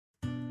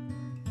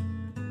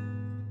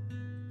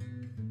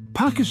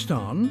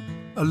Pakistan,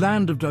 a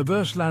land of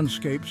diverse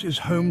landscapes, is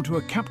home to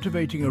a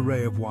captivating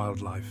array of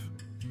wildlife.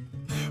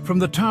 From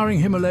the towering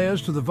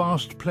Himalayas to the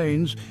vast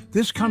plains,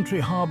 this country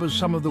harbours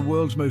some of the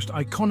world's most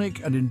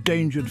iconic and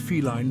endangered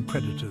feline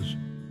predators.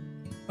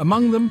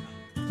 Among them,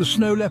 the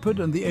snow leopard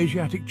and the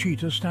Asiatic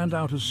cheetah stand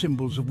out as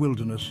symbols of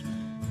wilderness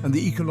and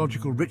the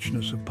ecological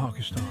richness of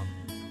Pakistan.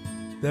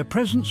 Their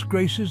presence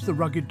graces the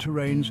rugged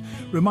terrains,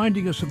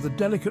 reminding us of the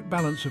delicate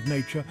balance of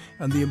nature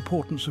and the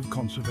importance of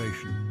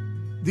conservation.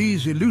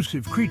 These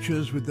elusive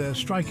creatures, with their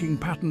striking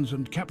patterns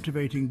and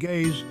captivating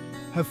gaze,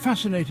 have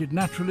fascinated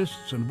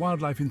naturalists and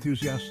wildlife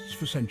enthusiasts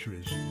for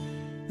centuries.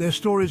 Their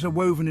stories are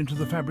woven into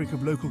the fabric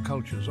of local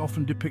cultures,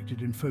 often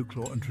depicted in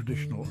folklore and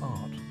traditional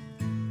art.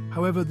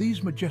 However,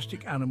 these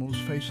majestic animals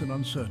face an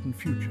uncertain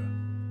future.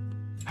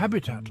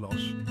 Habitat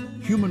loss,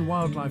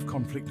 human-wildlife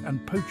conflict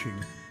and poaching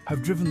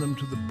have driven them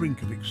to the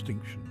brink of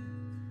extinction.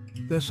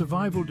 Their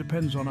survival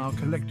depends on our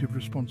collective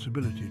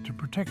responsibility to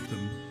protect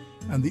them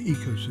and the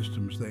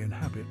ecosystems they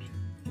inhabit.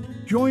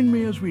 Join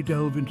me as we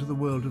delve into the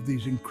world of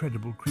these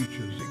incredible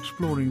creatures,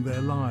 exploring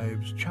their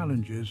lives,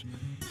 challenges,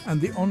 and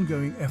the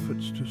ongoing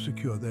efforts to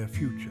secure their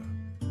future.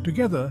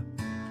 Together,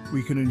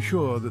 we can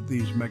ensure that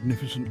these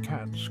magnificent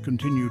cats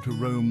continue to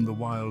roam the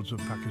wilds of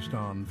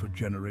Pakistan for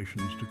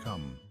generations to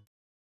come.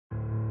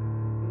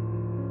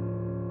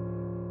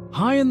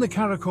 High in the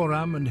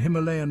Karakoram and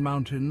Himalayan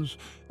mountains,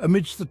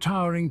 amidst the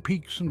towering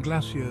peaks and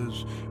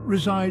glaciers,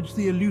 resides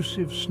the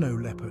elusive snow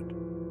leopard.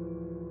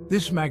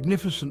 This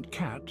magnificent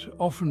cat,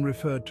 often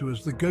referred to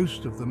as the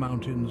ghost of the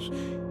mountains,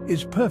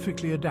 is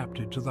perfectly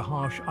adapted to the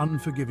harsh,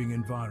 unforgiving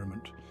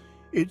environment.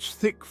 Its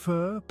thick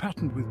fur,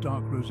 patterned with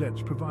dark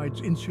rosettes,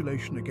 provides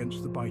insulation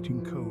against the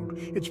biting cold.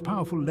 Its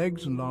powerful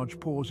legs and large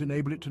paws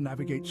enable it to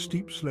navigate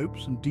steep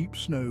slopes and deep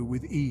snow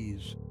with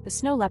ease. The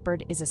snow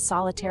leopard is a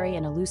solitary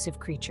and elusive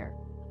creature,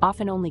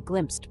 often only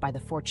glimpsed by the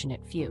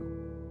fortunate few.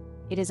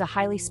 It is a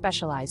highly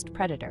specialized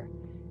predator,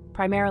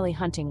 primarily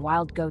hunting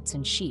wild goats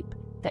and sheep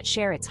that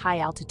share its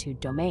high-altitude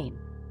domain.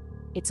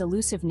 Its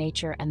elusive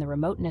nature and the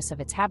remoteness of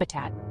its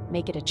habitat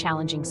make it a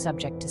challenging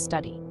subject to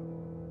study.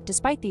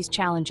 Despite these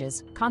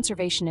challenges,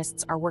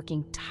 conservationists are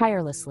working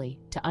tirelessly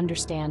to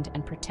understand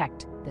and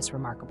protect this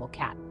remarkable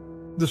cat.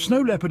 The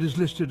snow leopard is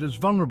listed as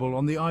vulnerable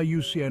on the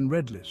IUCN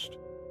Red List,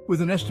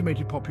 with an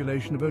estimated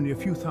population of only a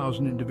few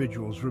thousand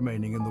individuals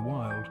remaining in the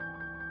wild.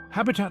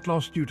 Habitat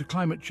loss due to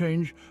climate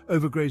change,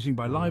 overgrazing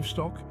by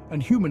livestock,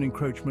 and human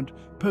encroachment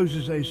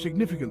poses a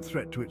significant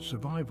threat to its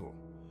survival.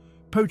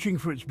 Poaching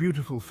for its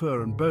beautiful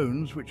fur and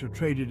bones, which are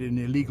traded in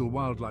illegal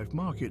wildlife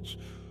markets,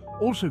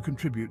 also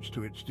contributes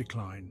to its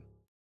decline.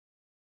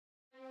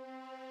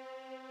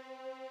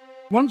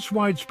 Once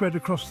widespread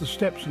across the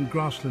steppes and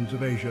grasslands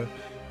of Asia,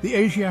 the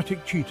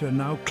Asiatic cheetah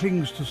now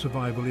clings to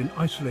survival in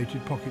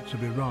isolated pockets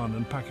of Iran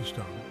and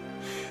Pakistan.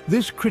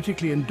 This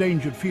critically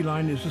endangered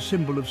feline is a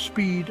symbol of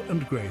speed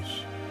and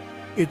grace.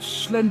 Its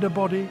slender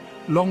body,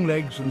 long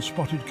legs and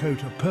spotted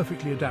coat are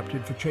perfectly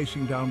adapted for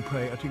chasing down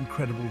prey at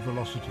incredible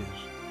velocities.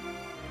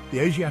 The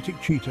Asiatic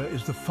cheetah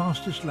is the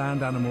fastest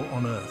land animal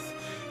on Earth,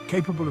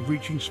 capable of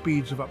reaching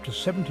speeds of up to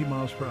 70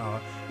 miles per hour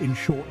in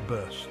short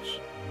bursts.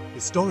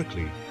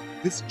 Historically,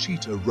 this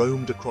cheetah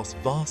roamed across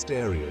vast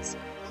areas,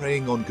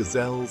 preying on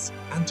gazelles,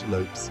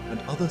 antelopes, and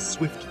other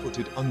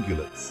swift-footed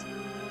ungulates.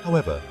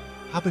 However,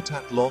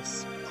 habitat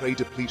loss, prey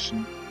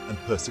depletion, and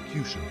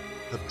persecution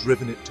have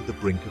driven it to the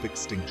brink of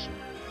extinction.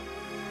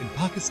 In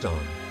Pakistan,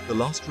 the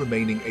last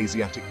remaining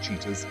Asiatic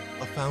cheetahs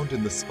are found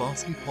in the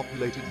sparsely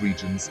populated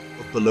regions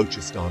of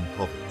Balochistan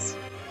province.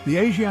 The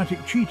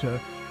Asiatic cheetah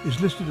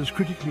is listed as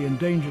critically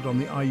endangered on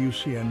the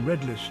IUCN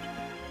Red List,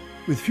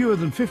 with fewer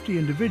than 50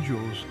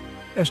 individuals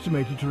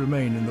estimated to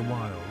remain in the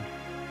wild.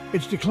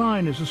 Its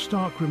decline is a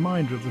stark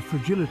reminder of the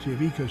fragility of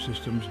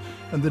ecosystems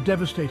and the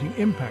devastating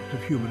impact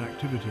of human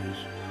activities.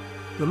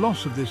 The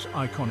loss of this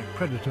iconic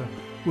predator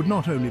would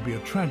not only be a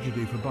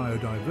tragedy for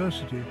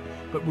biodiversity,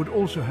 but would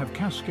also have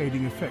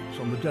cascading effects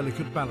on the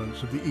delicate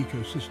balance of the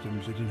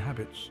ecosystems it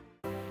inhabits.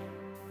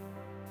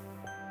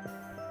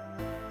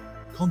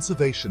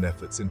 Conservation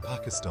efforts in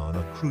Pakistan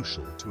are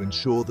crucial to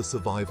ensure the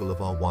survival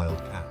of our wild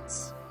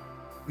cats.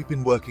 We've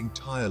been working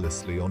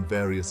tirelessly on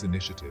various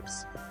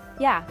initiatives.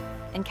 Yeah,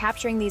 and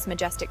capturing these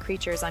majestic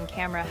creatures on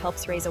camera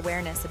helps raise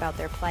awareness about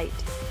their plight.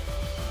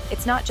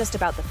 It's not just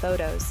about the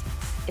photos,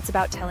 it's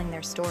about telling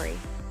their story.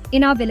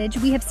 In our village,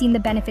 we have seen the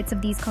benefits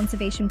of these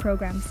conservation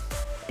programs.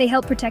 They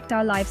help protect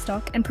our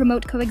livestock and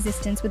promote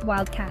coexistence with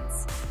wild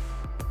cats.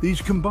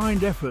 These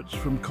combined efforts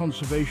from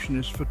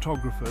conservationist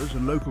photographers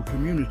and local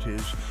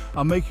communities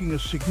are making a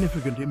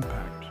significant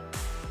impact.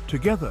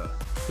 Together,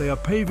 they are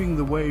paving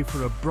the way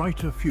for a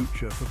brighter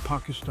future for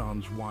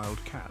Pakistan's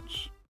wild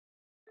cats.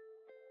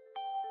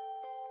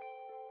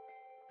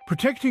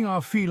 Protecting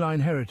our feline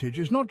heritage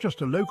is not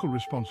just a local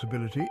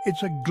responsibility,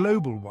 it's a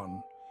global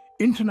one.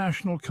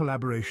 International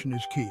collaboration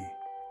is key.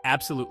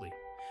 Absolutely.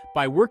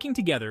 By working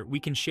together,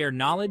 we can share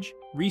knowledge,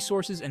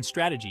 resources, and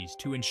strategies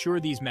to ensure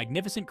these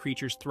magnificent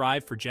creatures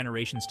thrive for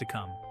generations to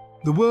come.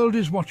 The world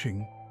is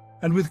watching,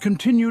 and with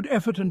continued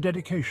effort and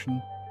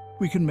dedication,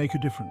 we can make a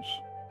difference.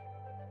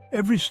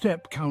 Every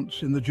step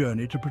counts in the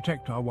journey to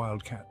protect our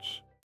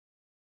wildcats.